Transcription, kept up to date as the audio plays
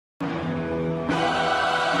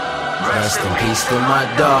Rest in peace to my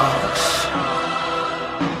dogs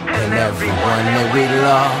and everyone that we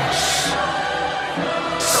lost.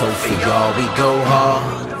 So for y'all we go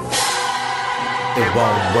hard. It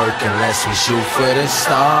won't work unless we shoot for the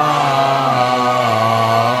stars.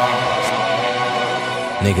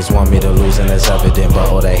 Niggas want me to lose and that's evident, but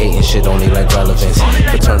all that hating shit only like relevance.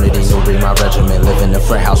 Fraternity, new breed, my regiment. Live in the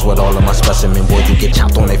frat house with all of my specimen. Boy, you get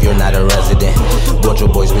chopped on if you're not a resident.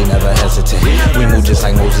 Wardrobe boys, we never hesitant. We move just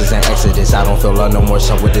like Moses and Exodus. I don't feel love no more,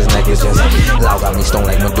 so with this negligence. Loud got me stoned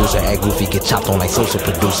like Medusa. Act goofy, get chopped on like social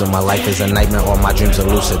producer. My life is a nightmare, all my dreams are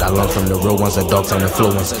lucid. I learn from the real ones, the dogs on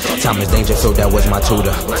influence. Time is Dangerfield, that was my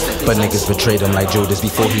tutor. But niggas betrayed him like Judas.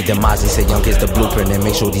 Before he demised, he said, young is the blueprint. And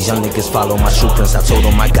make sure these young niggas follow my shoeprints. I told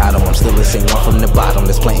him I got him, I'm still the same one from the bottom.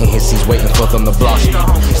 That's planting his seeds, waiting for them to blossom.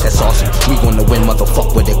 That's awesome, we gonna win,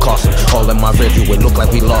 motherfuck what it cost him. All in my rearview, it look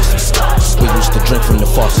like we lost him. We used to drink from the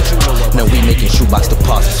faucet, now we making shoebox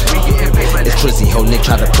deposits. It's Trizzy, ho, Nick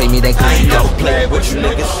try to play me, that I ain't never played with you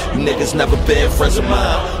niggas never been friends of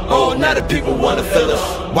mine. Oh, now the people wanna feel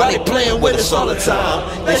us, why they playing with us all the time?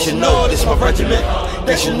 They should know this my regiment,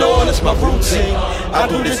 they should know this my routine. I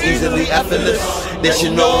do this easily, effortless, they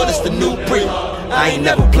should know this the new breed. I ain't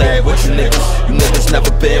never played with you niggas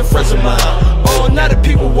never been friends of mine. Oh, now the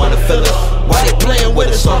people wanna feel us, why they playing with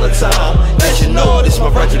us all the time? They should know this my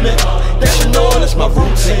regiment, they should know this my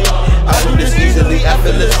routine. I do this easily,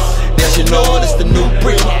 effortless, they should know this the new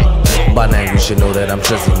breed. By now you should know that I'm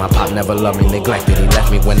Trizzy. My pop never loved me, neglected. He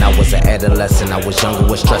left me when I was an adolescent. I was younger,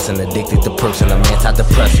 was stressing, addicted to perks and I'm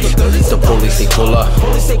antidepressants. The police, they pull up.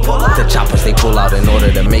 The choppers, they pull out. In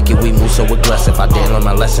order to make it, we move so aggressive. I didn't learn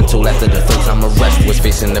my lesson till after the third time arrest. Was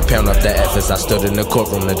facing the pound of the efforts. I stood in the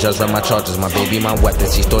courtroom, the judge read my charges. My baby, my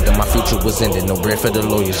weapons. She thought that my future was ended. No bread for the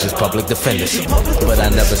lawyers, just public defenders. But I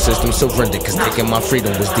never system surrendered, cause taking my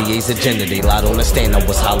freedom was DA's agenda. They lied on the stand, I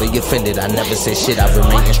was highly offended. I never said shit, I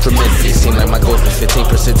remain instrumental. It seemed like my goals was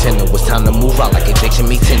 15% tender. It was time to move out like eviction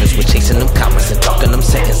me tenants. Was chasing them commas and talking them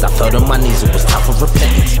seconds. I fell on my knees, it was time for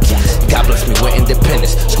repentance. God bless me with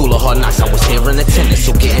independence. School of hard knocks, I was here in attendance.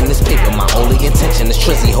 So getting this paper, my only intention is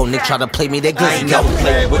Trizzy. Ho, Nick try to play me that glizzy. I ain't never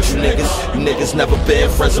played with you niggas never been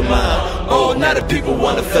friends of mine. Oh, now the people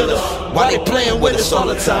wanna feel us, why they playing with us all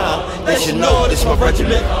the time? They should know this my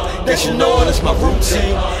regiment, they should know this my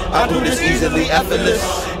routine. I do this easily, effortless,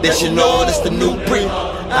 they should know this the new breed.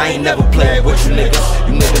 I ain't never played with you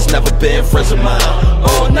niggas never been friends of mine.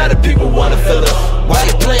 Oh, now the people wanna feel us, why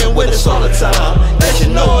they playing with us all the time? They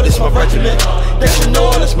should know this my regiment, they should know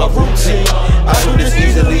this my routine. I do this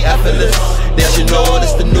easily, effortless, they should know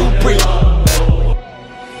this the new breed.